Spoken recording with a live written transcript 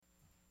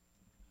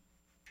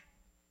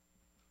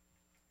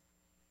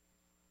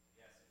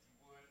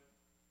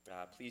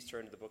Please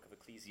turn to the book of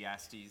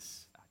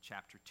Ecclesiastes,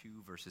 chapter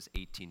 2, verses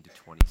 18 to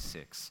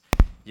 26.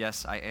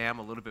 Yes, I am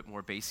a little bit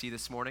more bassy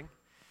this morning.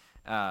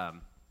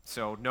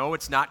 So no,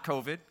 it's not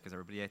COVID, because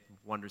everybody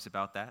wonders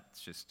about that.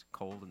 It's just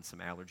cold and some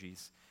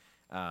allergies.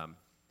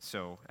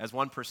 So as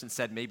one person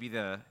said, maybe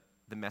the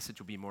message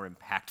will be more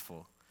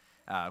impactful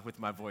with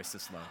my voice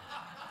this low.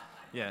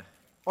 Yeah.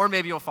 Or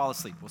maybe you'll fall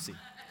asleep. We'll see.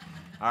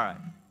 All right.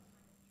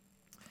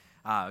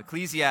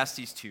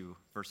 Ecclesiastes 2,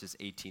 verses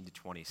 18 to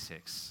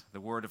 26.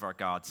 The word of our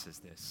God says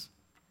this: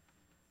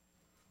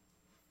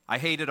 I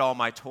hated all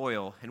my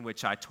toil in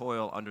which I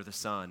toil under the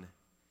sun,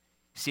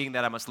 seeing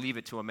that I must leave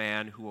it to a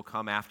man who will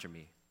come after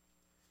me.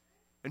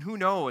 And who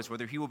knows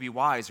whether he will be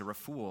wise or a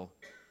fool,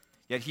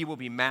 yet he will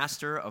be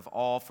master of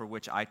all for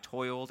which I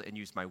toiled and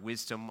used my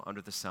wisdom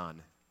under the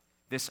sun.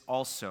 This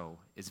also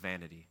is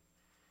vanity.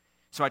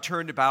 So I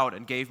turned about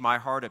and gave my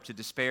heart up to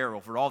despair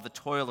over all the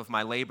toil of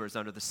my labors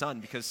under the sun,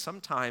 because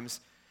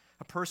sometimes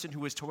a person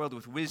who has toiled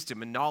with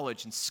wisdom and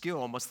knowledge and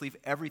skill must leave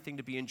everything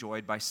to be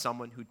enjoyed by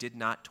someone who did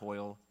not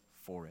toil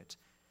for it.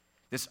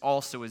 This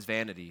also is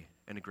vanity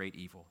and a great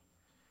evil.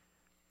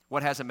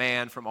 What has a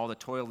man from all the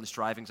toil and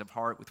strivings of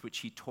heart with which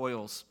he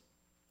toils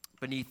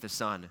beneath the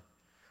sun?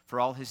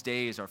 For all his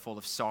days are full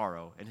of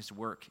sorrow, and his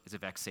work is a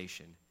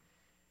vexation.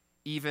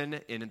 Even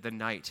in the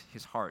night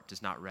his heart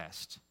does not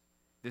rest.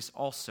 This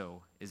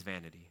also is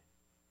vanity.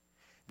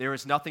 There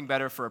is nothing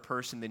better for a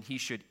person than he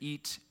should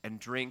eat and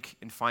drink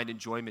and find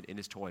enjoyment in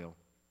his toil.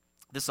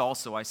 This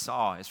also I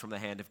saw is from the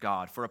hand of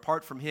God. For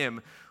apart from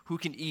him, who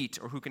can eat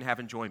or who can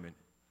have enjoyment?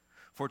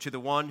 For to the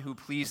one who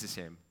pleases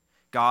him,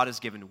 God has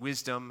given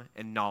wisdom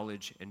and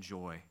knowledge and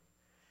joy.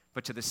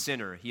 But to the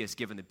sinner he has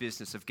given the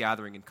business of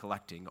gathering and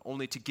collecting,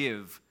 only to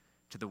give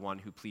to the one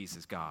who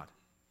pleases God.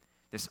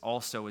 This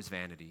also is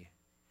vanity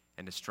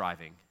and a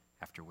striving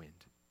after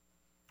wind.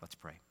 Let's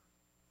pray.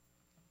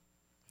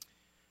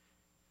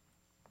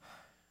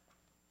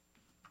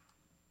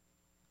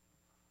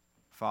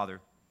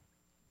 Father,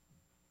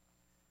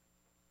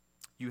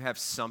 you have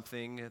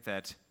something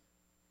that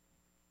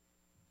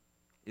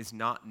is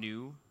not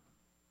new,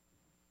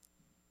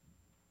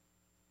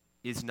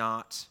 is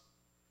not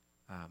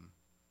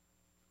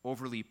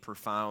overly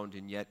profound,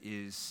 and yet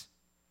is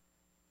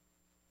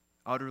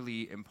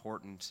utterly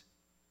important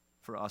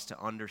for us to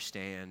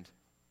understand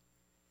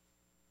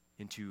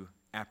and to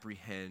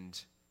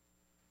apprehend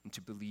and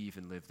to believe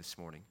and live this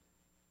morning.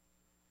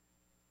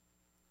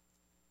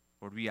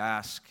 Lord, we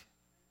ask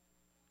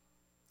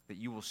that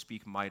you will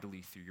speak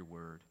mightily through your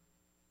word,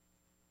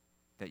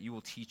 that you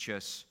will teach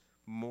us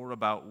more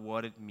about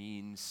what it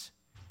means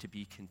to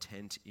be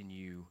content in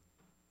you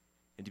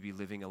and to be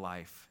living a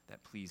life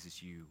that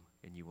pleases you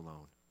and you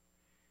alone.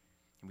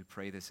 And we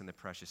pray this in the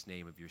precious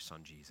name of your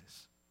Son,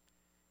 Jesus.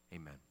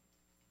 Amen.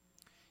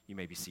 You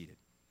may be seated.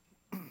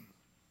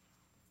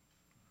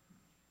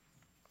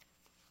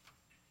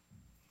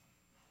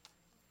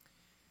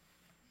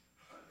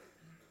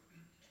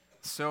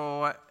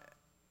 So,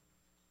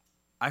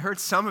 I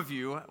heard some of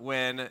you,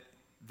 when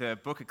the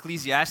book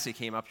Ecclesiastes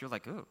came up, you're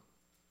like, oh,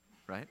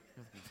 right?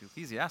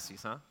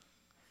 Ecclesiastes, huh?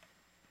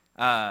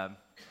 And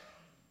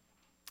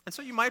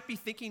so you might be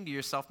thinking to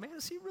yourself, man,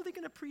 is he really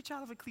going to preach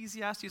out of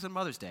Ecclesiastes on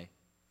Mother's Day?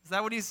 Is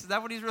that what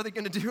he's really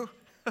going to do?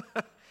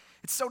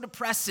 It's so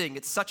depressing.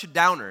 It's such a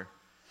downer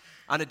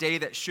on a day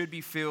that should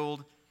be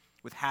filled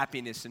with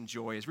happiness and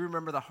joy, as we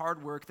remember the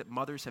hard work that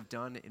mothers have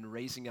done in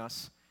raising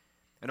us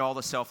and all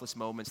the selfless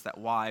moments that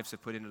wives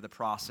have put into the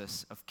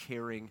process of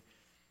caring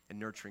and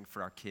nurturing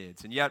for our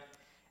kids. And yet,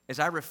 as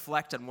I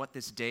reflect on what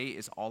this day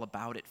is all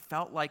about, it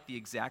felt like the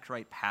exact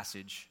right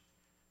passage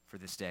for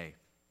this day.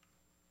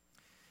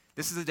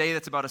 This is a day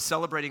that's about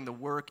celebrating the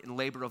work and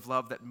labor of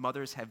love that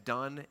mothers have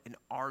done and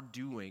are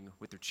doing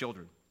with their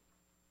children.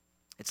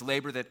 It's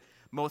labor that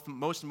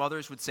most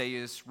mothers would say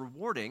is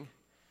rewarding,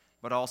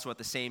 but also at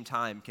the same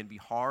time can be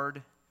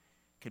hard,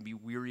 can be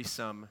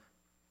wearisome,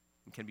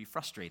 and can be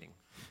frustrating,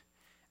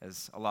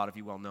 as a lot of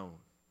you well know.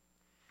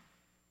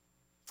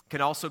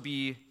 Can also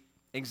be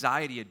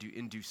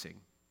anxiety-inducing.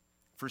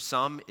 For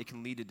some, it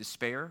can lead to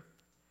despair,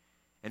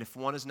 and if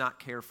one is not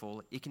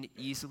careful, it can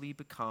easily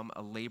become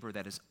a labor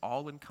that is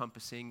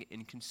all-encompassing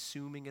and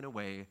consuming in a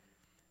way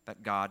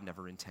that God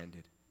never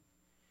intended.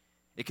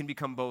 It can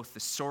become both the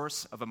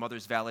source of a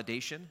mother's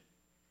validation,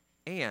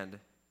 and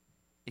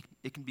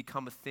it can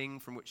become a thing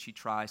from which she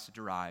tries to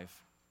derive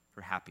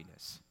her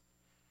happiness.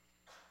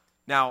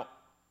 Now,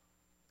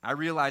 I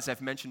realize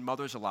I've mentioned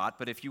mothers a lot,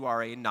 but if you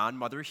are a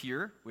non-mother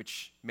here,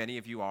 which many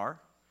of you are,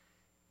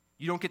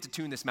 you don't get to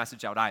tune this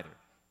message out either.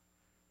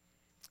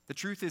 The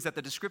truth is that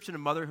the description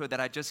of motherhood that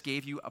I just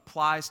gave you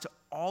applies to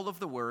all of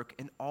the work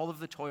and all of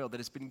the toil that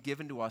has been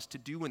given to us to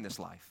do in this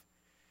life.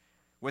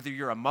 Whether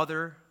you're a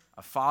mother,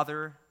 a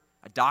father,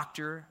 a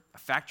doctor, a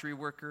factory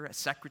worker, a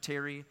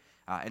secretary,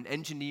 an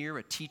engineer,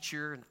 a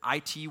teacher, an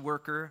IT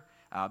worker,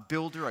 a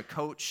builder, a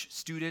coach,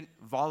 student,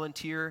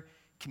 volunteer,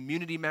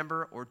 community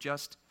member, or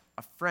just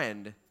a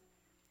friend,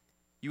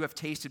 you have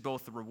tasted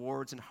both the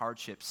rewards and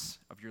hardships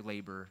of your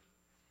labor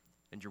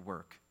and your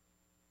work.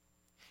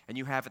 And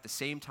you have at the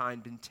same time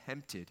been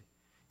tempted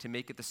to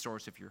make it the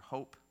source of your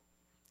hope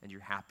and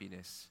your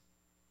happiness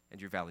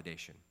and your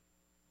validation.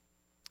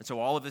 And so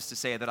all of this to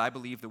say that I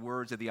believe the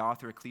words of the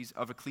author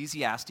of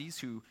Ecclesiastes,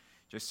 who,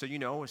 just so you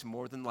know, is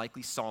more than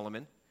likely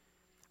Solomon,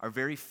 are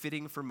very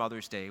fitting for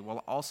Mother's Day,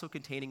 while also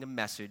containing a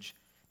message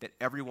that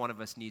every one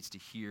of us needs to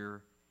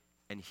hear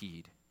and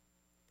heed.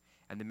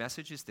 And the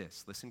message is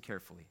this, listen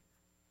carefully,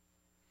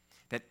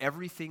 that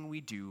everything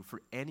we do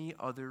for any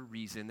other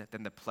reason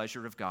than the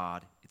pleasure of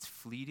God, it's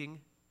fleeting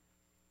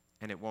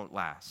and it won't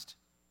last.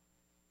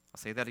 I'll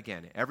say that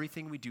again.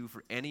 Everything we do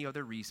for any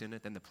other reason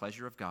than the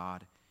pleasure of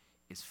God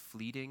is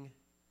fleeting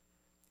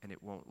and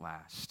it won't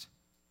last.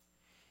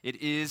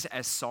 It is,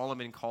 as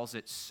Solomon calls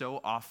it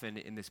so often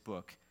in this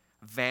book,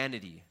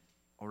 vanity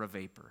or a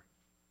vapor.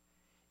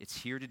 It's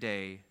here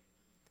today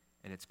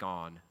and it's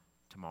gone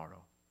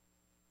tomorrow.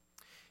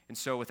 And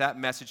so with that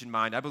message in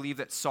mind, I believe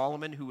that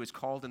Solomon, who is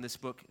called in this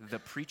book the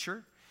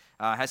preacher,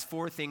 has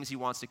 4 things he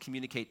wants to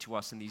communicate to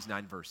us in these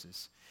 9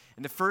 verses.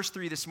 And the first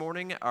 3 this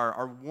morning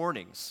are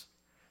warnings.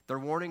 They're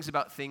warnings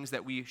about things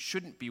that we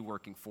shouldn't be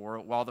working for,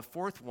 while the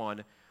 4th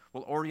one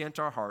will orient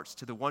our hearts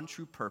to the one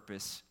true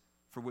purpose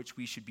for which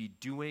we should be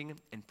doing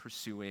and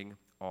pursuing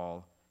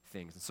all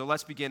things. And so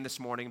let's begin this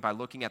morning by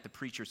looking at the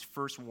preacher's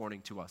first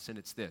warning to us, and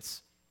it's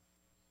this.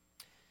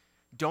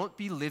 Don't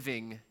be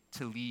living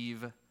to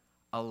leave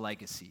a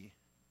legacy.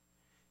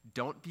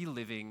 Don't be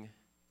living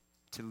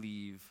to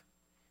leave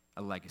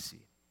a legacy.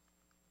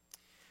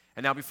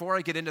 And now before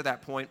I get into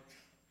that point,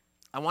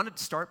 I wanted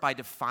to start by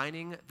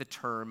defining the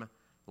term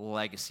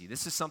legacy.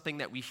 This is something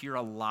that we hear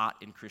a lot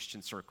in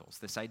Christian circles,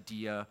 this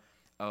idea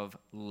of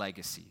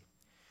legacy.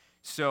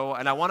 So,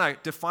 and I want to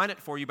define it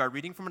for you by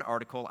reading from an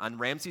article on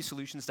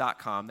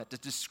RamseySolutions.com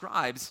that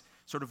describes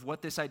sort of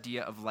what this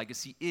idea of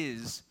legacy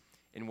is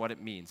and what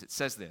it means. It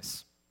says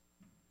this: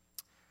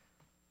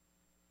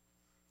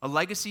 a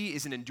legacy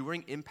is an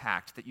enduring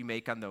impact that you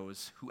make on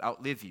those who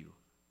outlive you.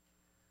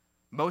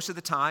 Most of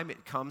the time,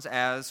 it comes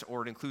as,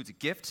 or it includes a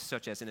gift,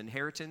 such as an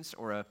inheritance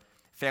or a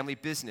family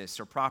business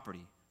or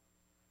property.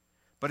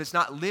 But it's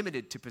not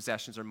limited to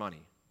possessions or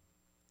money.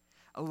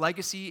 A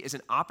legacy is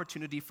an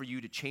opportunity for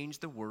you to change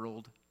the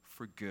world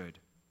for good.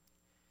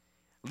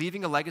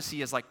 Leaving a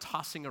legacy is like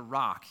tossing a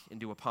rock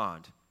into a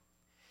pond.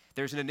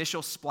 There's an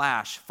initial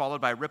splash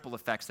followed by ripple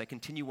effects that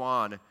continue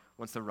on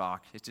once the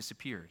rock has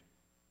disappeared.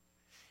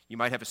 You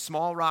might have a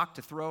small rock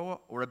to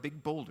throw or a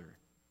big boulder,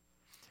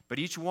 but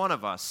each one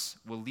of us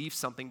will leave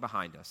something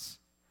behind us.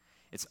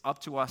 It's up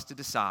to us to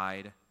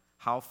decide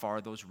how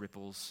far those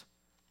ripples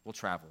will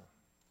travel.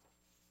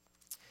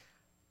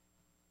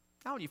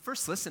 Now, when you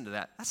first listen to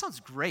that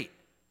sounds great,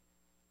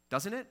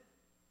 doesn't it?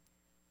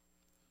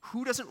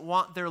 Who doesn't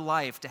want their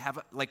life to have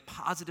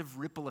positive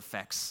ripple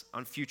effects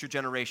on future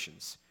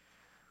generations?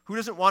 Who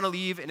doesn't want to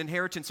leave an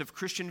inheritance of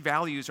Christian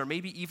values or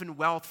maybe even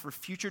wealth for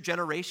future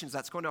generations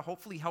that's going to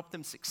hopefully help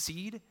them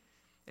succeed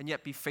and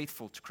yet be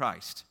faithful to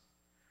Christ?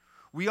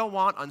 We all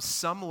want, on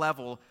some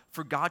level,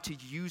 for God to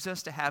use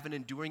us to have an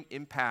enduring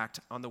impact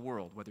on the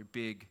world, whether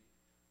big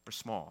or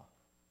small.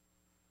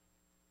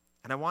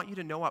 And I want you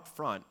to know up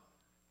front,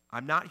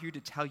 I'm not here to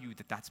tell you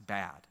that that's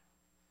bad.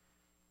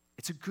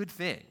 It's a good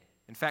thing.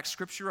 In fact,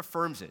 Scripture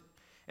affirms it.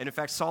 And in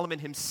fact, Solomon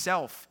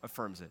himself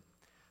affirms it.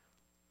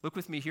 Look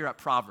with me here at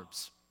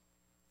Proverbs.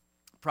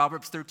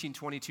 Proverbs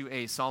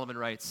 13:22a, Solomon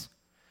writes,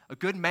 "A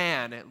good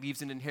man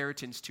leaves an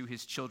inheritance to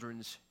his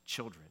children's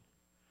children."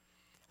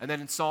 And then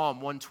in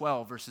Psalm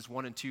 112, verses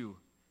 1 and 2,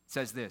 it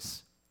says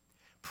this: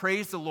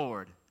 "Praise the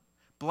Lord.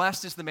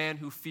 Blessed is the man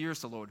who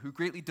fears the Lord, who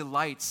greatly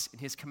delights in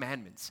his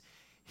commandments.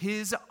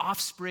 His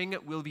offspring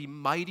will be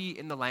mighty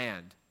in the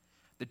land.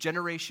 The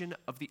generation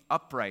of the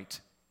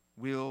upright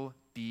will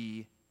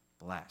be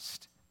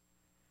blessed."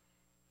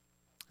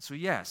 So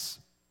yes,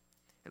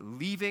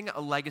 leaving a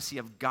legacy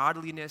of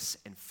godliness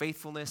and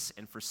faithfulness,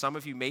 and for some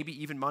of you, maybe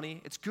even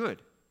money, it's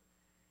good.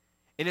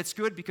 And it's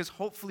good because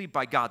hopefully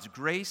by God's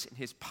grace and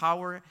his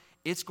power,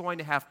 it's going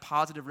to have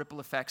positive ripple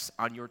effects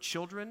on your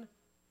children,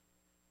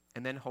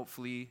 and then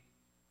hopefully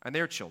on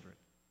their children.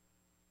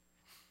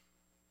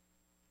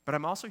 But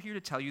I'm also here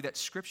to tell you that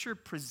Scripture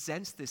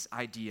presents this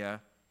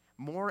idea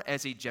more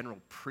as a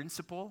general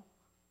principle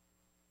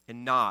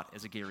and not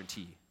as a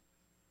guarantee.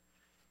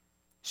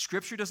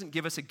 Scripture doesn't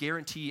give us a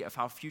guarantee of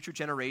how future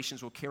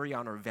generations will carry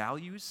on our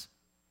values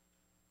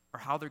or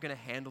how they're going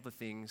to handle the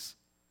things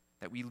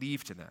that we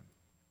leave to them.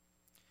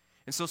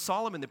 And so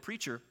Solomon, the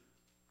preacher,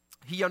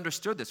 he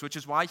understood this, which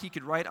is why he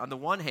could write on the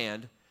one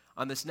hand,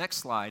 on this next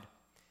slide,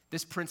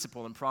 this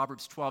principle in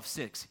Proverbs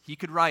 12:6. He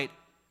could write,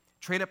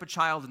 "Train up a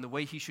child in the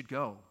way he should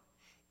go.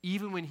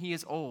 Even when he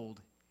is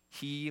old,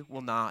 he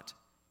will not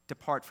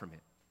depart from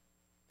it."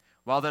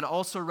 While then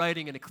also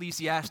writing in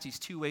Ecclesiastes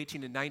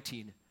 2:18 and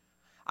 19,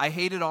 "I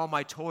hated all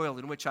my toil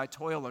in which I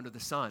toil under the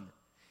sun,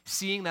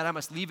 seeing that I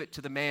must leave it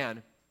to the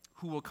man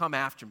who will come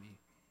after me.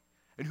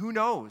 And who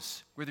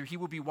knows whether he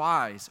will be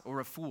wise or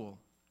a fool?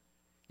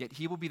 Yet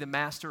he will be the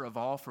master of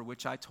all for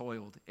which I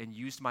toiled and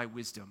used my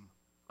wisdom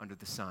under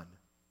the sun.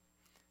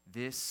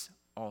 This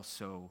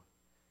also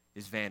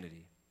is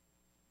vanity."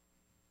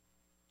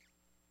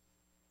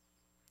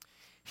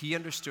 He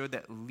understood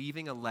that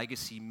leaving a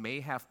legacy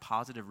may have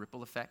positive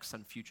ripple effects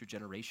on future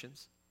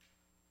generations,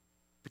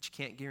 but you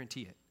can't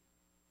guarantee it.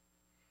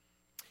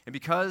 And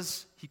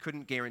because he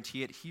couldn't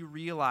guarantee it, he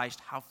realized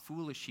how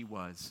foolish he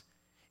was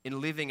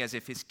in living as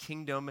if his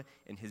kingdom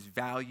and his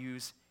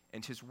values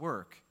and his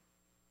work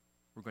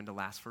were going to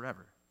last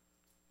forever.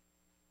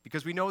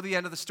 Because we know the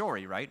end of the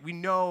story, right? We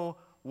know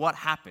what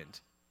happened.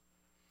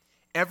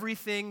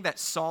 Everything that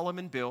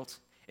Solomon built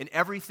and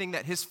everything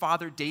that his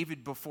father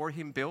David before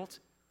him built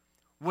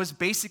was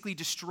basically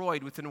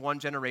destroyed within one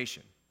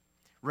generation.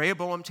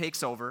 Rehoboam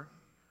takes over.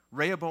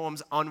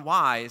 Rehoboam's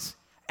unwise,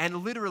 and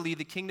literally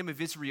the kingdom of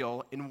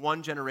Israel in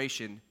one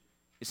generation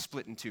is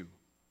split in two.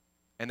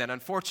 And then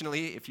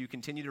unfortunately, if you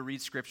continue to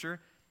read Scripture,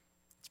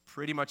 it's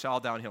pretty much all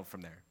downhill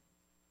from there.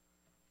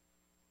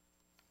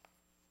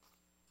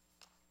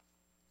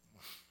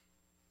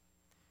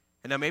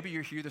 And now maybe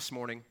you're here this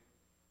morning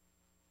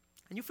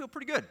and you feel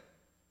pretty good.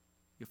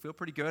 You feel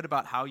pretty good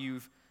about how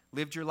you've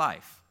lived your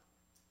life.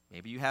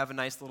 Maybe you have a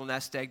nice little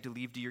nest egg to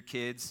leave to your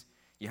kids.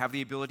 You have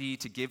the ability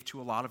to give to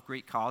a lot of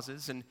great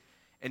causes. And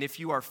if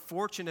you are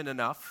fortunate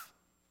enough,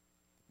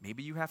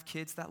 maybe you have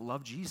kids that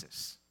love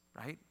Jesus,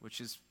 right?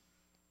 Which is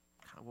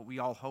kind of what we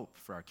all hope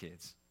for our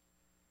kids.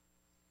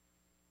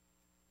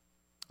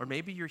 Or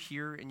maybe you're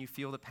here and you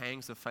feel the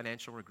pangs of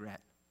financial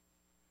regret.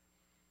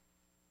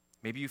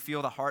 Maybe you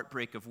feel the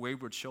heartbreak of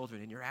wayward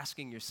children and you're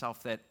asking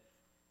yourself that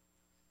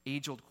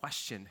age-old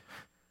question,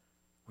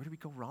 where did we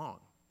go wrong?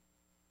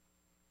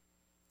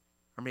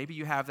 Or maybe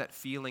you have that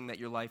feeling that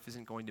your life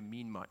isn't going to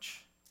mean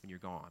much when you're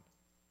gone.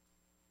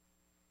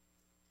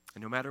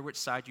 And no matter which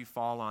side you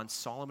fall on,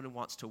 Solomon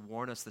wants to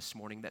warn us this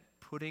morning that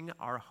putting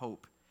our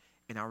hope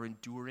in our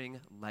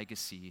enduring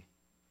legacy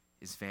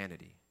is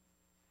vanity.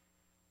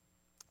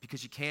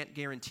 Because you can't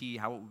guarantee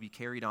how it will be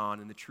carried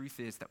on, and the truth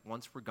is that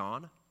once we're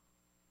gone,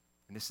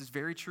 and this is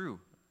very true,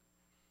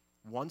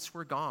 once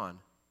we're gone,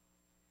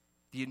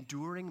 the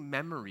enduring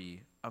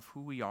memory of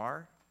who we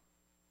are,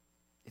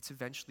 it's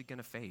eventually going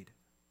to fade.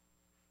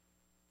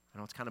 I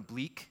know it's kind of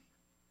bleak,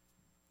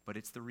 but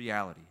it's the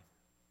reality.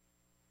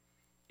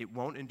 It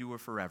won't endure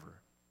forever.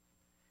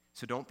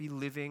 So don't be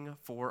living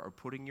for or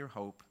putting your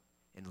hope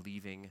in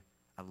leaving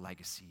a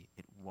legacy.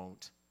 It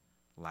won't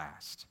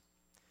last.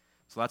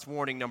 So that's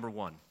warning number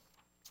one.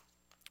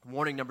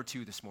 Warning number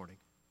two this morning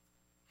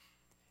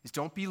is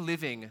don't be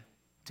living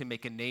to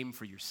make a name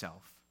for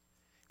yourself.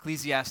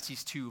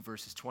 Ecclesiastes 2,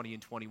 verses 20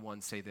 and 21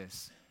 say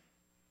this.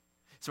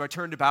 So I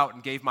turned about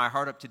and gave my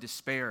heart up to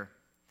despair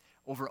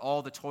over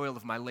all the toil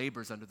of my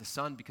labors under the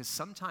sun, because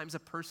sometimes a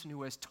person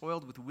who has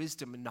toiled with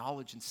wisdom and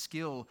knowledge and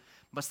skill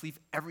must leave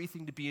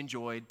everything to be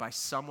enjoyed by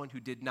someone who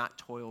did not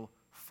toil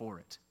for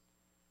it.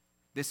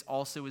 This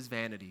also is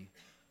vanity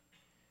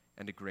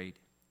and a great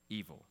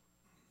evil.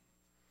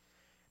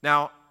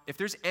 Now, if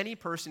there's any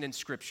person in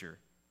Scripture,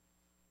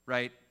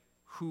 right,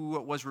 who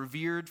was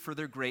revered for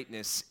their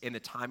greatness in the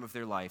time of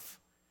their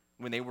life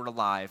when they were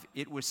alive,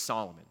 it was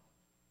Solomon.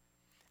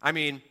 I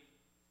mean,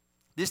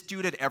 this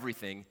dude had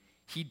everything.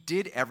 He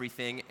did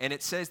everything, and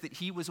it says that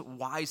he was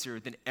wiser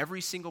than every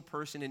single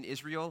person in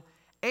Israel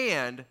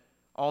and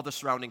all the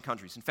surrounding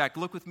countries. In fact,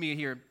 look with me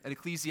here at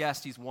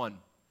Ecclesiastes 1,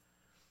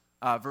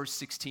 verse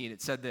 16. It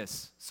said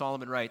this,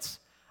 Solomon writes,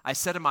 I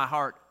said in my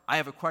heart, I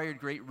have acquired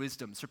great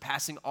wisdom,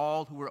 surpassing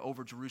all who were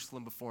over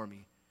Jerusalem before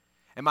me.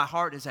 And my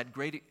heart has had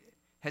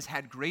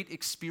great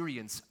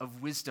experience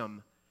of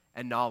wisdom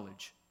and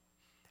knowledge.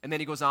 And then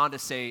he goes on to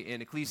say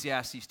in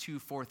Ecclesiastes 2,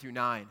 4 through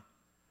 9,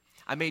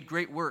 I made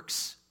great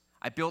works.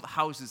 I built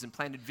houses and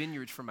planted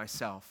vineyards for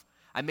myself.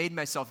 I made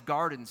myself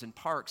gardens and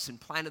parks and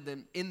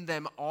planted in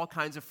them all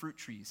kinds of fruit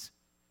trees.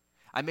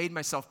 I made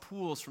myself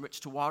pools from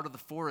which to water the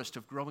forest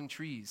of growing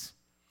trees.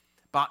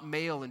 Bought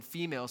male and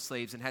female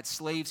slaves and had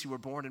slaves who were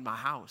born in my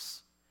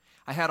house.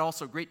 I had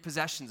also great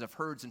possessions of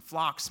herds and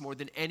flocks, more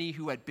than any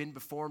who had been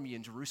before me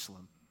in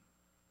Jerusalem.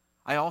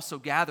 I also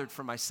gathered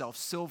for myself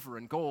silver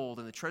and gold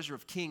and the treasure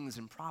of kings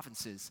and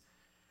provinces.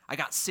 I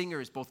got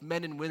singers, both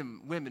men and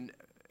women,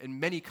 and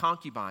many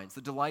concubines,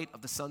 the delight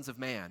of the sons of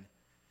man.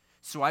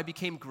 So I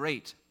became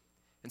great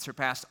and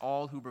surpassed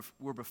all who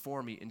were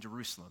before me in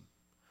Jerusalem.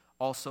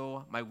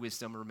 Also, my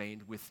wisdom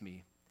remained with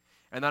me.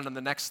 And then on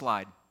the next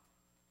slide,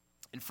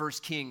 in 1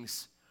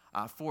 Kings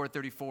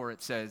 4:34,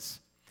 it says,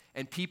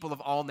 and people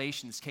of all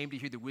nations came to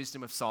hear the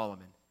wisdom of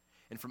Solomon,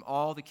 and from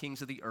all the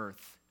kings of the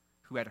earth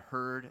who had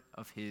heard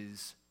of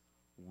his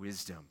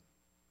wisdom.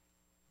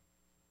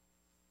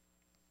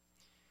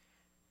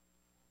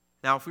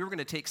 Now, if we were going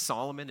to take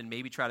Solomon and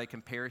maybe try to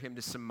compare him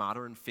to some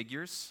modern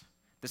figures,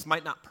 this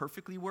might not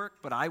perfectly work,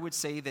 but I would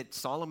say that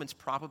Solomon's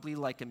probably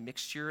like a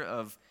mixture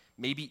of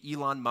maybe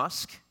Elon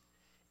Musk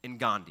and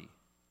Gandhi,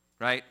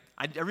 right?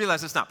 I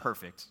realize it's not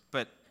perfect,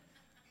 but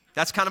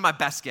that's kind of my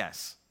best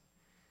guess.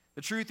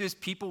 The truth is,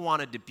 people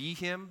wanted to be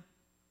him.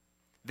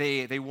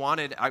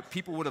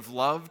 People would have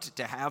loved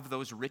to have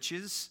those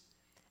riches,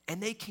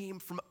 and they came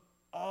from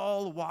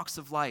all walks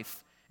of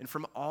life and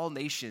from all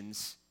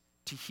nations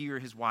to hear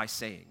his wise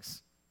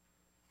sayings.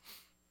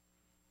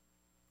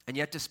 And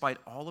yet, despite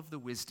all of the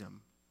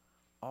wisdom,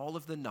 all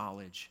of the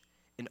knowledge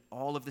and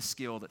all of the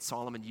skill that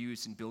Solomon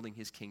used in building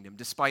his kingdom,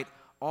 despite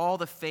all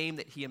the fame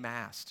that he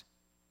amassed,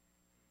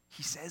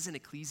 he says in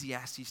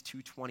Ecclesiastes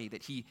 2:20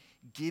 that he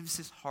gives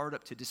his heart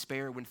up to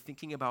despair when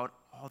thinking about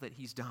all that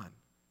he's done.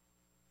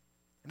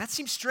 And that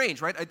seems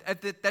strange, right?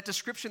 That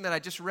description that I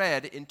just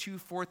read in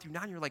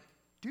 2:4-9, you're like,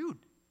 dude,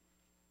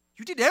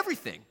 you did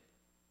everything.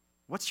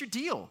 What's your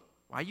deal?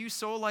 Why are you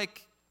so,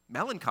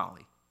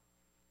 melancholy?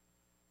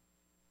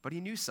 But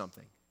he knew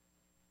something.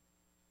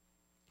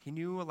 He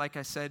knew, like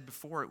I said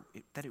before,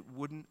 that it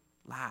wouldn't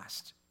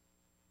last.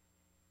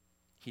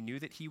 He knew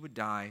that he would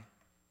die.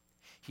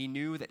 He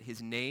knew that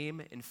his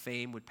name and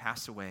fame would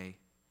pass away,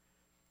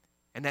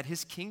 and that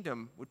his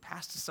kingdom would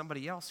pass to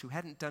somebody else who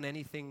hadn't done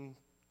anything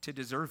to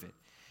deserve it.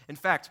 In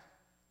fact,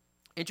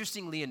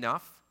 interestingly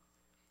enough,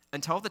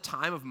 until the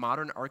time of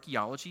modern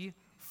archaeology,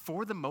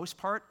 for the most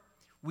part,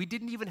 we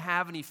didn't even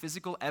have any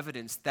physical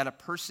evidence that a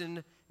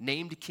person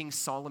named King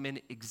Solomon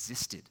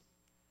existed.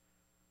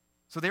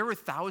 So there were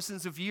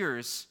thousands of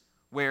years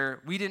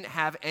where we didn't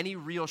have any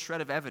real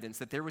shred of evidence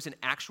that there was an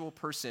actual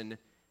person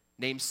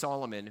named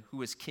Solomon who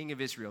was king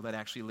of Israel that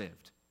actually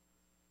lived.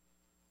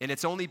 And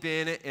it's only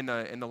been in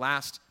the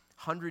last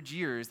 100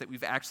 years that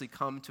we've actually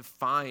come to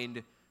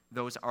find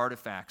those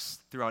artifacts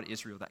throughout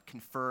Israel that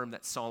confirm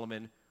that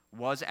Solomon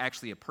was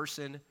actually a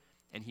person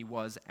and he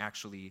was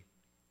actually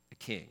a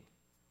king.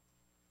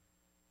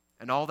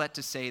 And all that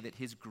to say that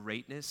his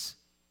greatness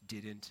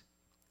didn't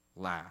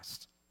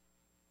last.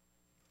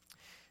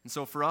 And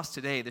so for us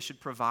today, this should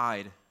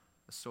provide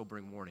a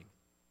sobering warning.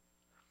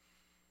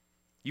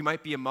 You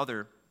might be a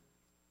mother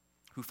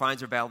who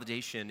finds her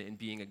validation in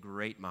being a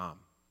great mom.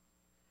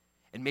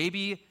 And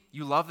maybe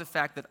you love the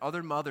fact that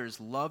other mothers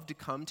love to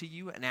come to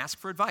you and ask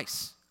for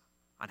advice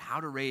on how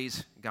to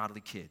raise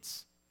godly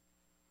kids.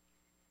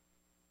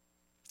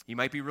 You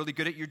might be really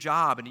good at your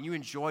job and you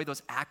enjoy those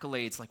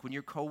accolades, like when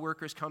your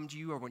coworkers come to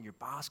you or when your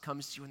boss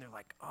comes to you and they're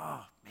like,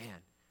 oh man,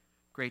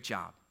 great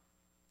job,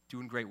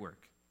 doing great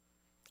work.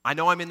 I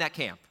know I'm in that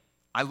camp.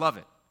 I love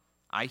it.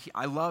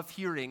 I love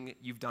hearing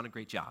you've done a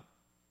great job.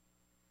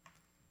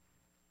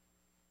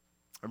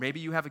 Or maybe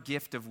you have a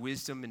gift of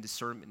wisdom and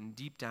discernment, and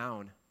deep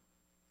down,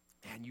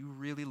 man, you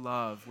really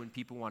love when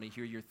people want to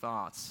hear your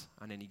thoughts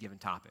on any given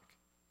topic.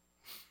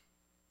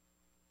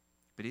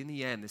 But in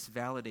the end, this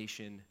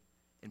validation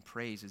and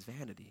praise is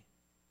vanity.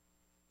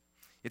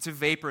 It's a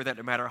vapor that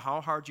no matter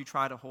how hard you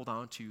try to hold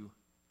on to,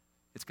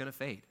 it's going to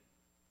fade.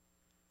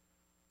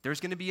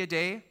 There's going to be a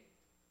day,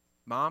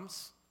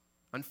 moms,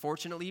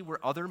 unfortunately, where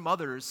other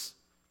mothers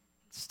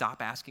stop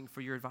asking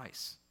for your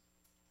advice.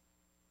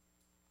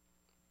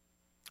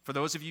 For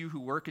those of you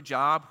who work a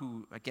job,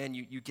 who, again,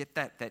 you get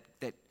that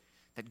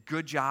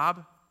good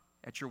job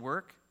at your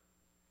work,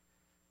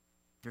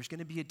 there's going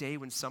to be a day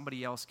when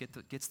somebody else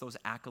gets those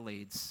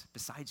accolades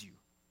besides you.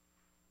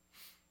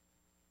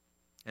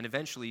 And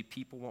eventually,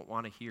 people won't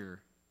want to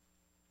hear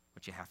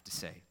what you have to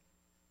say.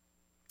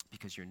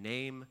 Because your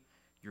name,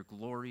 your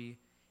glory,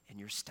 and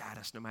your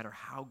status, no matter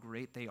how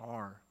great they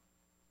are,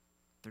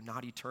 they're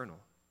not eternal.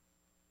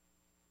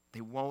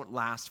 They won't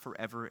last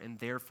forever, and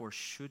therefore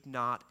should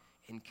not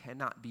and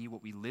cannot be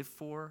what we live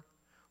for,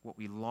 what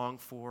we long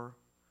for,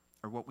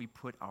 or what we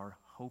put our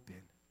hope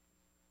in.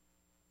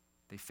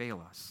 They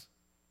fail us.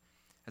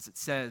 As it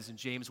says in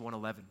James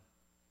 1:11,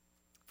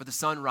 for the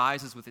sun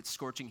rises with its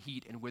scorching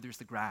heat and withers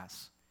the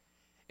grass.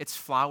 Its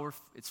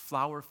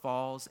flower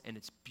falls and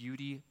its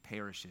beauty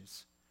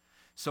perishes.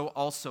 So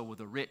also will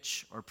the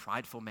rich or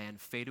prideful man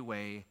fade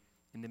away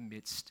in the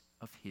midst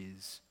of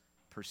his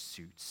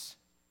pursuits.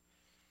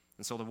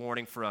 And so the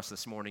warning for us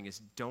this morning is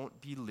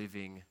don't be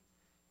living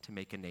to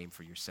make a name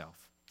for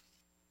yourself.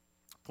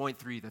 Point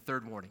 3, the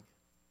third warning.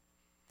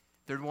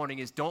 Third warning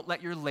is don't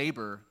let your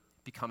labor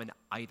become an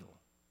idol.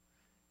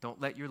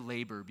 Don't let your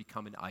labor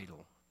become an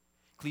idol.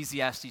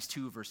 Ecclesiastes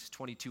 2, verses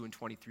 22 and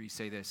 23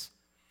 say this.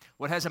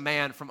 What has a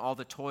man from all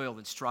the toil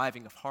and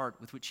striving of heart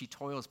with which he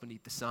toils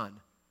beneath the sun?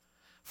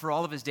 For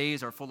all of his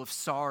days are full of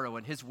sorrow,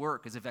 and his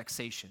work is a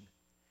vexation.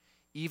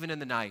 Even in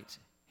the night,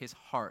 his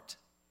heart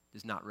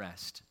does not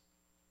rest.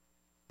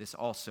 This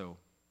also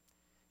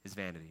is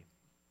vanity.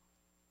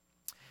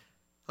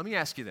 Let me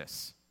ask you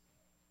this.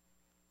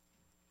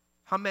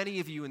 How many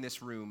of you in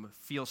this room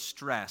feel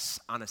stress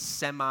on a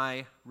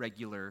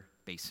semi-regular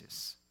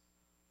basis?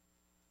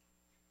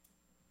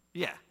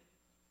 Yeah.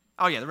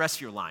 Oh yeah, the rest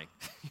of you are lying.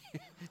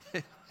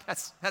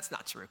 That's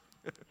not true.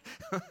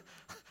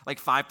 Like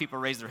 5 people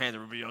raise their hand,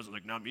 everybody else is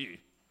like, not me.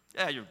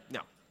 Yeah,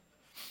 no.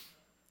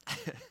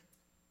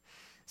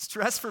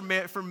 Stress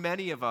for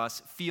many of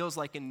us feels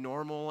like a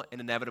normal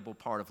and inevitable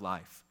part of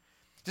life.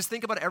 Just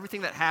think about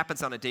everything that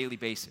happens on a daily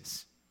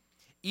basis.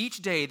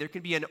 Each day, there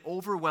can be an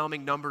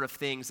overwhelming number of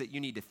things that you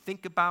need to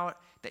think about,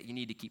 that you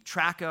need to keep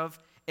track of,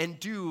 and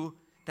do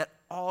that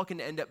all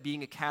can end up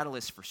being a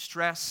catalyst for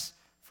stress,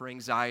 for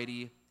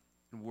anxiety,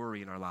 and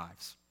worry in our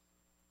lives.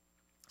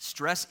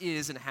 Stress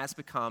is and has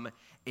become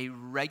a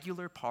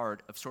regular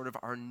part of sort of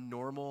our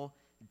normal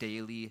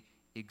daily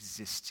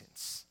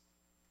existence.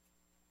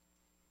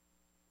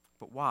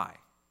 But why?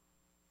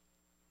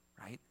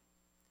 Right?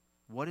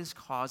 What is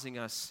causing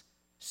us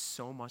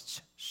so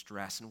much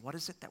stress? And what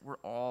is it that we're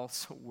all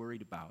so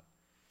worried about?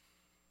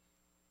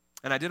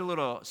 And I did a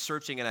little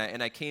searching,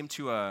 and I came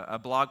to a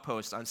blog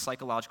post on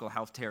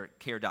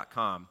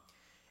psychologicalhealthcare.com.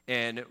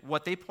 And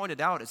what they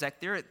pointed out is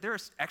that there are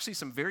actually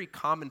some very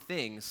common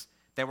things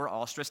that we're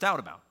all stressed out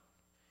about.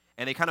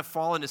 And they kind of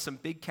fall into some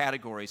big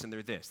categories, and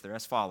they're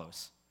as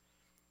follows.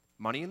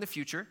 Money in the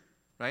future,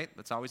 right?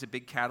 That's always a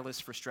big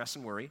catalyst for stress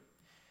and worry.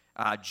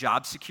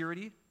 Job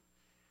security,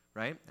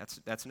 right?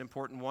 That's an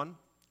important one.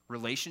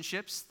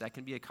 Relationships, that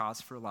can be a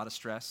cause for a lot of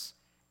stress.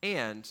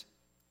 And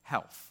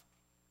health.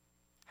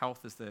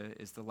 Health is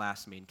the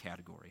last main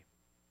category.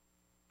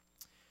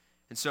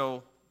 And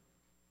so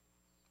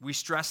we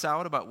stress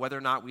out about whether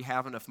or not we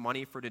have enough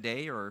money for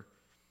today, or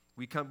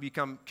we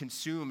become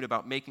consumed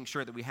about making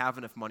sure that we have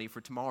enough money for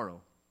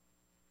tomorrow.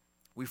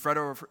 We fret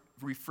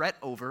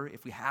over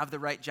if we have the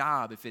right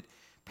job, if it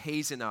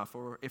pays enough,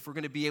 or if we're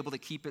going to be able to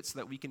keep it so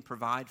that we can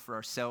provide for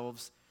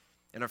ourselves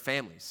and our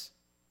families.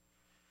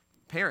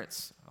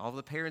 Parents, all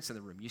the parents in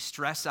the room, you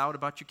stress out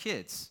about your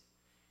kids,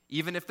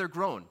 even if they're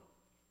grown,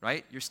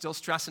 right? You're still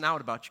stressing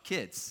out about your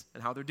kids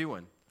and how they're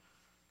doing.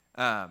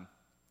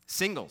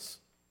 Singles,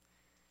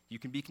 you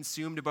can be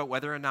consumed about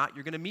whether or not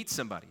you're going to meet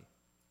somebody.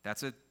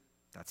 That's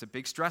a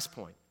big stress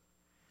point.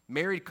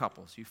 Married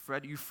couples,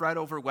 you fret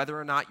over whether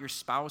or not your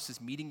spouse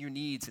is meeting your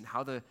needs and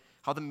how the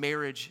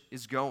marriage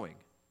is going.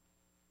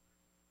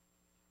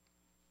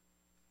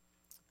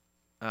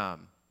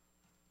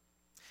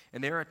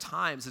 And there are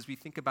times as we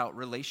think about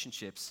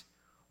relationships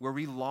where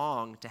we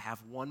long to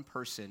have one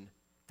person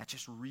that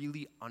just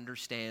really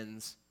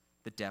understands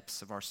the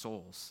depths of our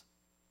souls.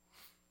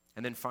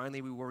 And then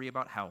finally, we worry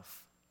about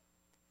health.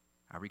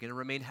 Are we going to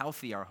remain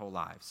healthy our whole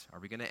lives? Are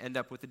we going to end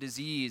up with a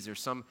disease or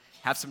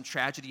have some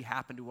tragedy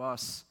happen to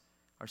us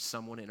or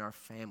someone in our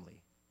family?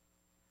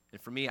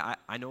 And for me,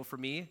 I know for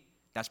me,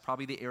 that's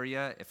probably the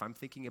area, if I'm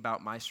thinking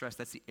about my stress,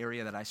 that's the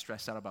area that I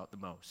stress out about the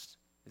most,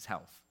 is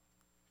health.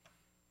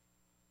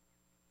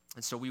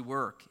 And so we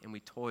work and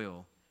we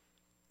toil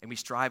and we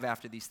strive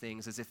after these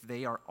things as if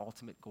they are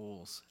ultimate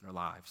goals in our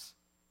lives.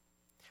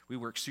 We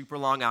work super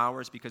long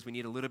hours because we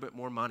need a little bit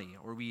more money,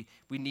 or we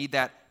need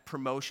that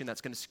promotion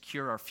that's going to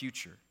secure our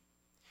future.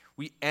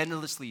 We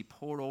endlessly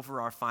pour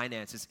over our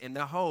finances in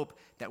the hope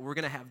that we're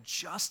going to have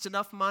just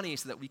enough money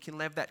so that we can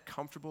live that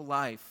comfortable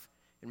life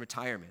in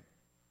retirement.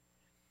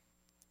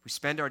 We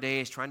spend our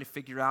days trying to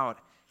figure out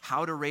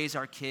how to raise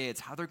our kids,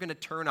 how they're going to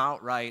turn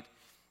out right,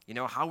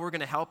 how we're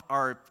going to help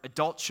our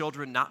adult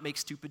children not make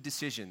stupid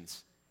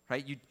decisions,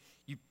 right? You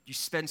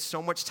spend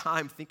so much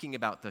time thinking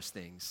about those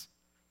things.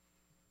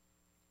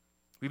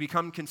 We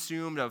become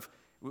consumed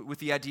with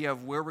the idea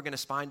of where we're going to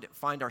find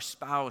our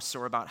spouse,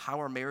 or about how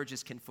our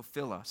marriages can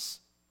fulfill us.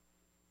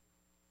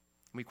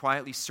 And we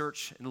quietly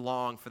search and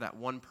long for that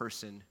one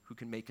person who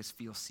can make us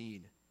feel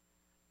seen.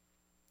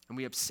 And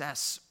we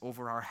obsess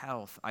over our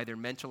health, either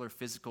mental or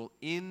physical,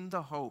 in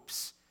the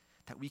hopes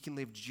that we can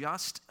live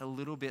just a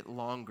little bit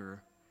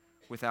longer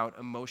without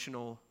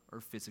emotional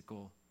or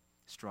physical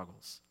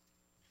struggles.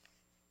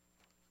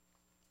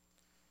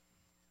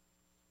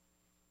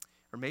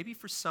 Or maybe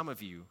for some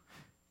of you,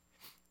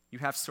 you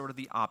have sort of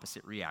the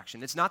opposite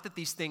reaction. It's not that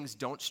these things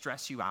don't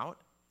stress you out.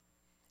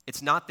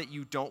 It's not that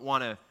you don't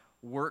want to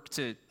work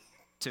to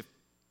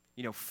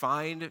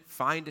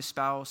find a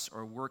spouse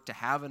or work to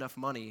have enough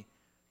money,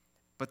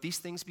 but these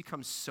things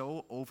become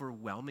so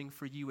overwhelming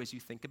for you as you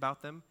think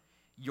about them.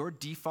 Your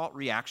default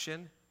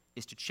reaction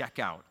is to check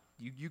out.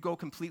 You go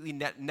completely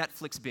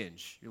Netflix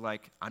binge. You're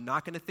like, I'm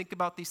not going to think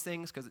about these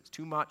things because it's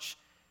too much,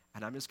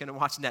 and I'm just going to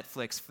watch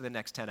Netflix for the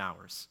next 10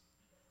 hours.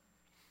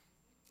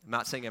 I'm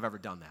not saying I've ever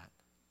done that.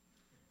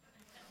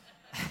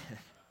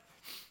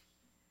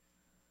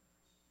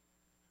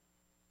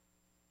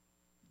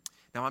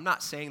 Now, I'm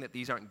not saying that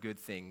these aren't good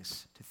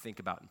things to think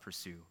about and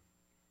pursue,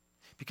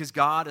 because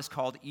God has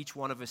called each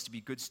one of us to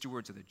be good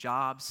stewards of the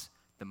jobs,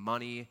 the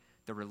money,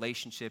 the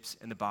relationships,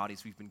 and the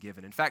bodies we've been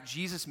given. In fact,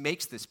 Jesus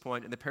makes this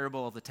point in the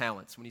parable of the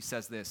talents when he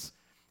says this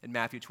in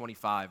Matthew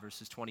 25,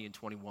 verses 20 and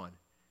 21.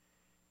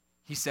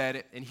 He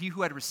said, "And he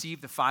who had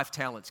received the 5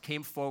 talents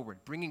came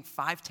forward, bringing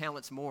 5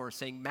 talents more,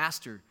 saying,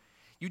 'Master,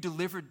 you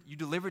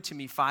delivered to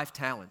me 5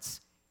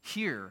 talents.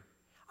 Here,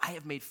 I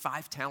have made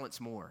 5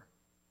 talents more.'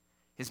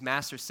 His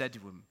master said to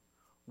him,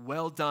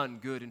 'Well done,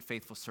 good and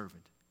faithful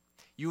servant.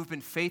 You have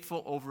been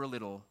faithful over a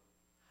little.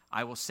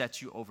 I will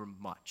set you over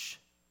much.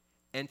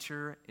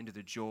 Enter into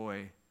the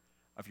joy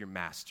of your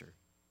master.'"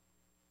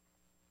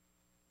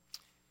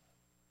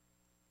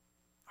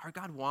 Our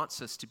God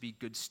wants us to be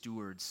good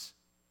stewards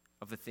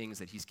of the things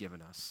that he's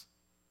given us.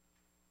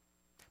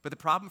 But the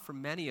problem for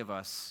many of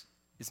us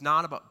is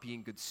not about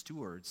being good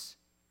stewards.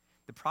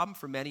 The problem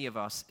for many of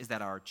us is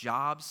that our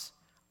jobs,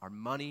 our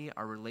money,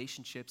 our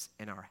relationships,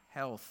 and our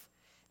health,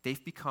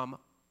 they've become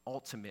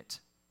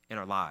ultimate in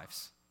our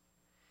lives.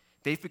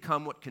 They've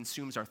become what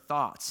consumes our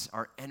thoughts,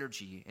 our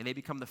energy, and they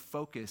become the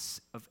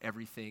focus of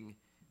everything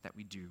that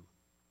we do.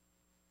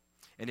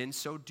 And in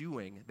so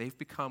doing, they've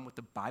become what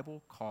the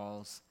Bible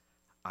calls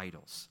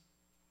idols.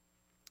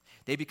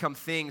 They become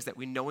things that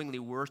we knowingly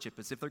worship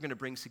as if they're going to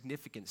bring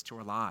significance to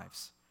our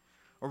lives.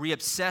 Or we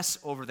obsess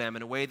over them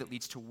in a way that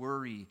leads to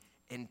worry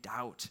and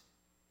doubt.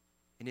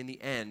 And in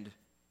the end,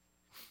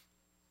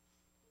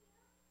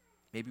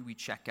 maybe we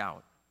check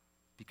out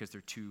because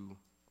they're too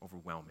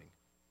overwhelming.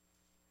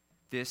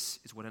 This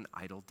is what an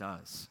idol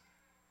does.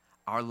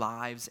 Our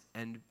lives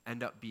end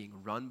up being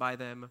run by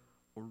them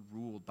or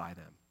ruled by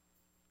them.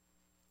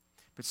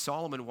 But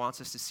Solomon wants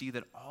us to see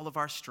that all of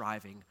our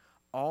striving,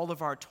 all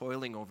of our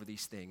toiling over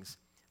these things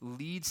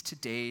leads to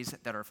days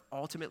that are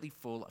ultimately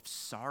full of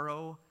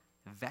sorrow,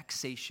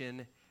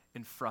 vexation,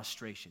 and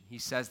frustration. He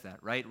says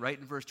that, right? Right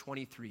in verse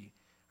 23.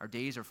 Our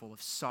days are full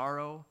of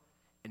sorrow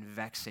and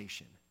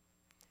vexation.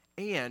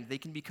 And they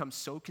can become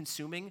so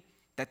consuming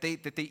that they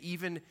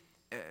even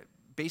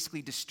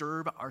basically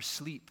disturb our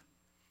sleep.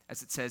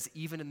 As it says,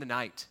 even in the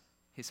night,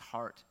 his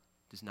heart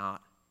does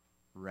not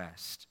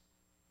rest.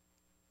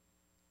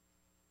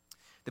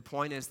 The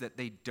point is that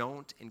they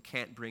don't and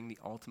can't bring the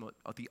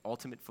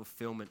ultimate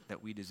fulfillment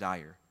that we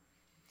desire.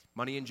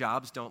 Money and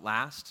jobs don't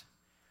last.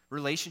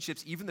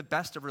 Relationships, even the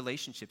best of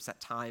relationships, at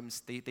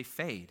times they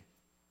fade.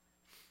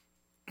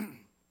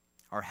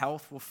 Our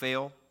health will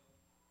fail.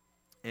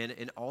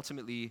 And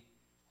ultimately,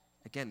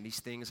 again, these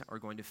things are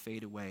going to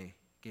fade away,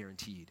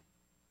 guaranteed.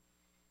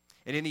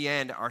 And in the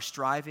end, our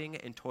striving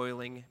and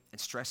toiling and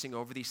stressing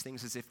over these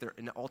things as if they're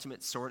an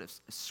ultimate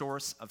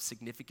source of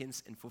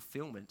significance and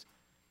fulfillment,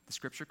 the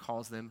scripture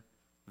calls them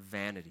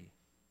vanity.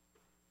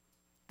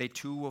 They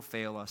too will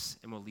fail us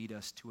and will lead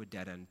us to a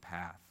dead-end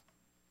path.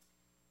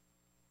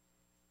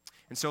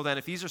 And so then,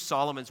 if these are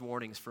Solomon's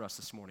warnings for us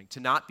this morning, to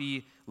not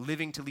be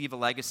living to leave a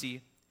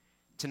legacy,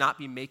 to not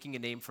be making a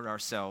name for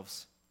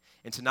ourselves,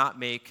 and to not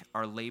make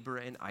our labor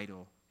an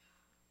idol,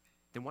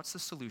 then what's the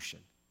solution?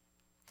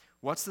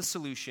 What's the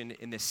solution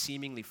in this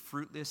seemingly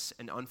fruitless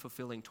and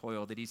unfulfilling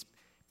toil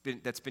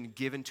that's been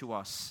given to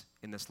us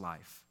in this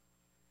life?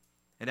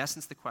 In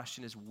essence, the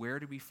question is, where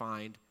do we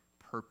find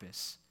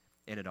purpose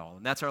in it all?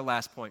 And that's our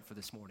last point for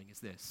this morning, is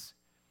this.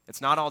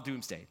 It's not all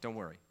doomsday, don't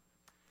worry.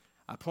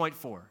 Point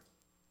 4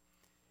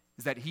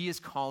 is that he is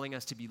calling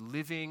us to be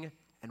living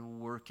and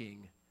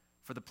working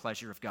for the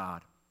pleasure of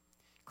God.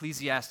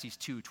 Ecclesiastes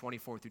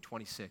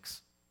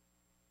 2:24-26.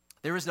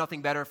 There is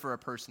nothing better for a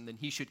person than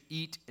he should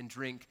eat and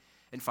drink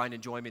and find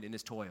enjoyment in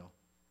his toil.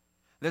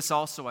 This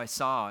also I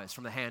saw is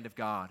from the hand of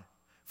God.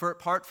 For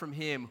apart from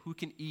him, who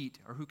can eat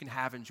or who can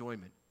have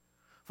enjoyment?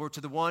 For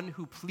to the one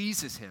who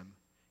pleases him,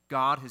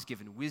 God has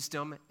given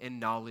wisdom and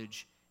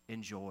knowledge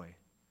and joy.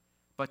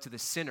 But to the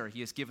sinner, he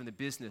has given the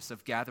business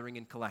of gathering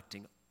and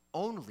collecting,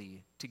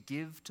 only to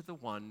give to the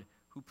one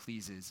who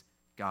pleases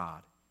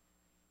God.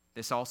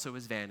 This also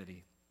is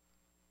vanity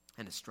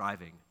and a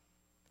striving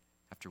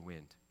after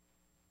wind.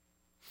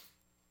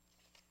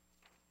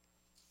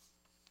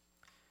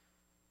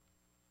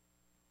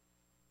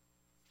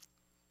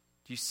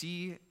 Do you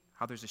see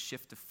how there's a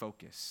shift of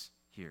focus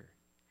here?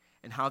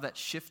 And how that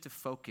shift of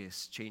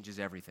focus changes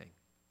everything?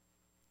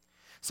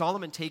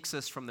 Solomon takes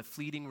us from the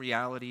fleeting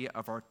reality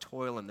of our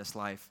toil in this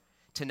life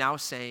to now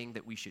saying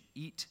that we should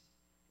eat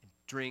and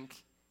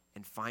drink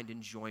and find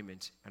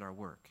enjoyment in our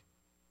work.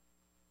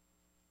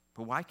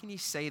 But why can he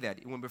say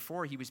that when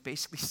before he was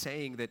basically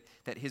saying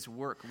that his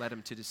work led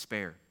him to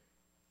despair?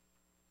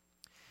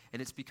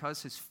 And it's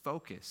because his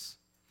focus,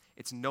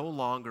 it's no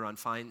longer on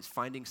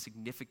finding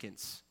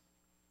significance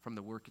from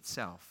the work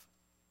itself.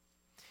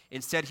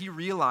 Instead, he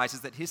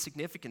realizes that his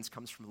significance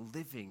comes from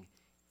living,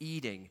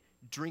 eating,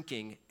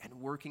 drinking, and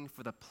working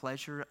for the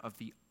pleasure of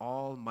the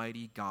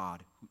Almighty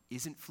God, who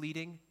isn't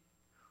fleeting,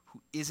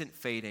 who isn't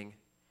fading,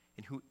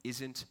 and who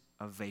isn't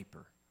a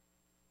vapor,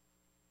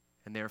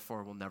 and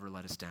therefore will never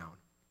let us down.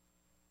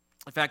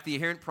 In fact, the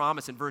inherent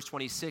promise in verse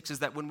 26 is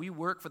that when we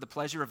work for the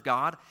pleasure of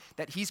God,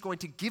 that he's going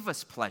to give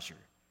us pleasure,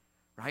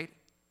 right?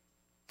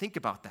 Think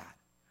about that.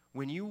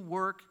 When you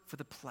work for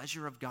the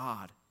pleasure of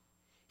God,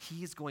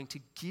 he is going to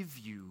give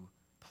you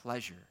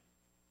pleasure.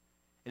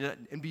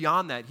 And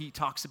beyond that, he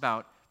talks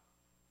about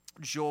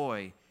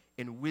joy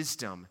and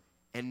wisdom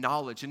and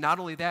knowledge. And not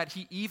only that,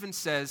 he even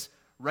says,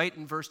 right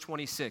in verse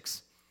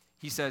 26,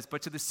 he says,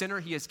 but to the sinner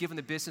he has given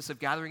the business of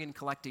gathering and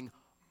collecting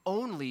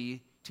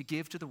only to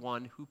give to the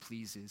one who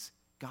pleases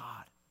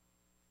God.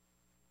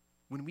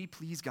 When we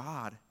please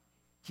God,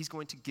 he's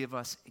going to give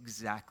us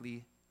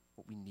exactly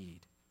what we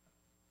need.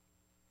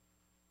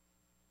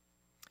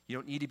 You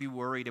don't need to be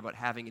worried about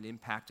having an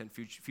impact on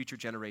future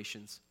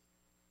generations.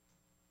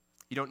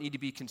 You don't need to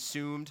be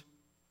consumed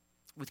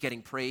with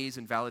getting praise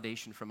and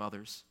validation from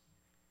others.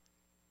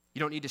 You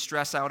don't need to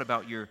stress out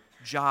about your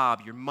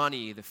job, your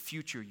money, the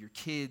future, your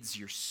kids,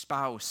 your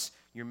spouse,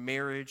 your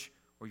marriage,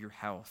 or your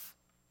health.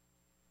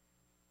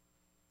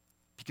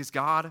 Because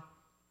God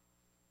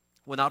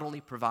will not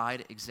only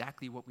provide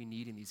exactly what we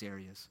need in these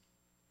areas,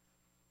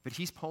 but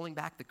he's pulling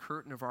back the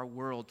curtain of our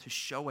world to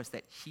show us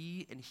that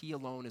he and he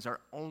alone is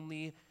our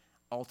only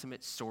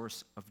ultimate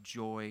source of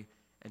joy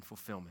and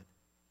fulfillment.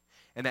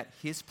 And that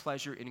his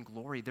pleasure and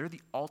glory, they're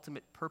the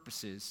ultimate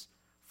purposes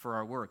for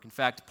our work. In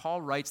fact,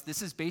 Paul writes,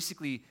 this is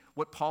basically what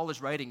what Paul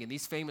is writing in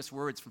these famous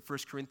words from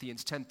 1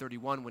 Corinthians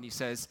 10:31 when he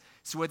says,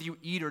 "So whether you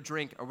eat or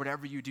drink or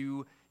whatever you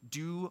do,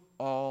 do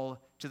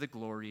all to the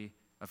glory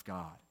of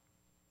God."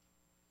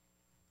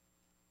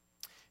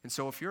 And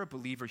so if you're a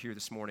believer here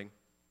this morning,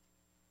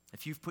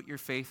 if you've put your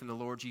faith in the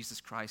Lord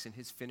Jesus Christ and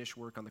his finished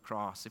work on the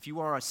cross, if you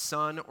are a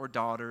son or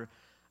daughter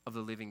of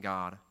the living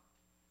God,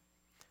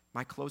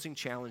 my closing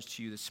challenge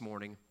to you this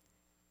morning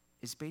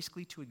is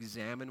basically to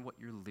examine what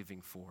you're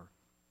living for.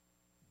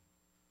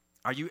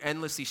 Are you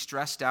endlessly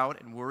stressed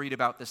out and worried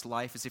about this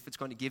life as if it's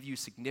going to give you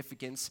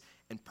significance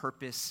and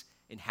purpose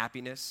and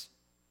happiness?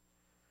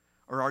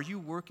 Or are you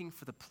working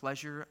for the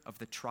pleasure of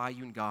the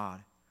triune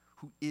God,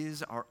 who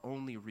is our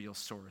only real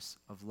source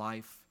of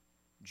life,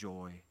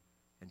 joy,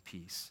 and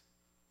peace?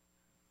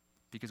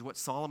 Because what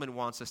Solomon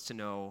wants us to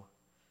know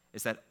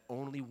is that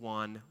only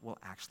one will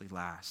actually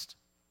last,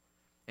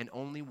 and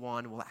only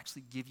one will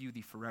actually give you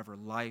the forever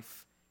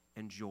life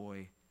and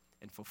joy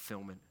and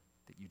fulfillment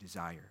that you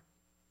desire.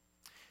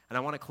 And I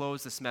want to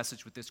close this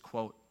message with this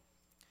quote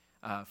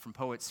from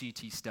poet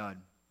C.T.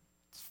 Studd.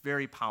 It's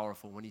very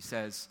powerful when he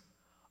says,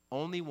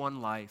 "Only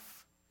one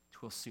life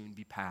 'twill soon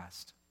be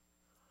past.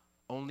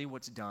 Only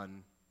what's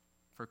done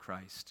for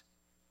Christ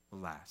will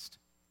last."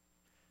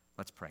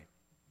 Let's pray.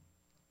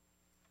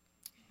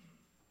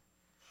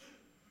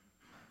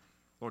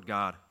 Lord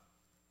God,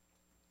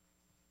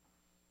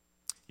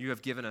 you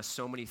have given us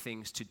so many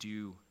things to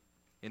do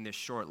in this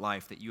short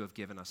life that you have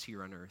given us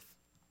here on earth.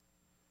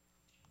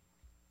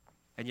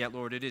 And yet,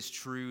 Lord, it is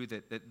true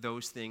that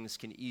those things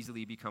can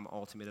easily become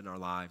ultimate in our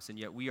lives. And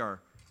yet we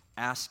are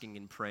asking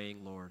and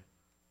praying, Lord,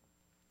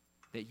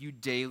 that you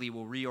daily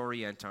will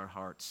reorient our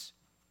hearts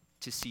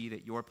to see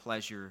that your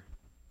pleasure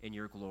and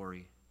your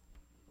glory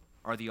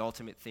are the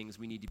ultimate things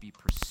we need to be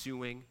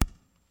pursuing,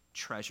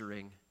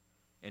 treasuring,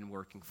 and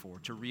working for.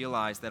 To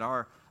realize that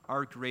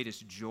our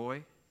greatest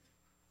joy,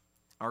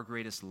 our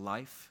greatest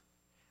life,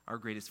 our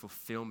greatest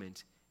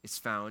fulfillment is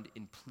found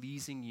in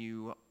pleasing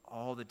you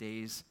all the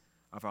days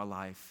of our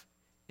life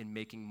and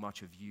making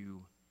much of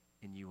you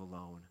and you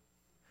alone.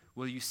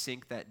 Will you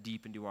sink that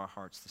deep into our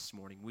hearts this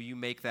morning? Will you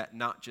make that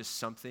not just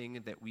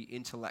something that we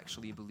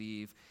intellectually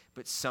believe,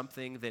 but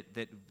something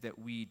that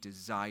we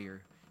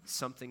desire,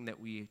 something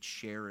that we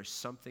cherish,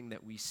 something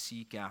that we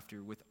seek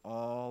after with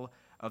all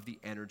of the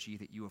energy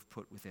that you have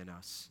put within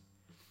us,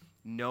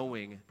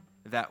 knowing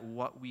that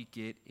what we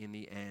get in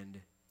the end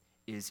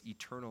is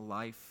eternal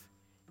life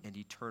and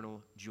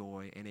eternal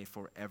joy and a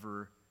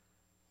forever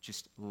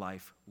just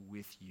life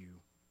with you.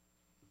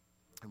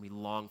 And we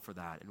long for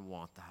that and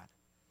want that.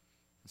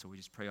 And so we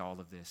just pray all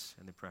of this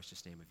in the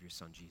precious name of your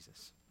Son,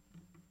 Jesus.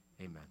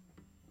 Amen.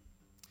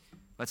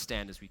 Let's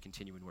stand as we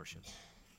continue in worship.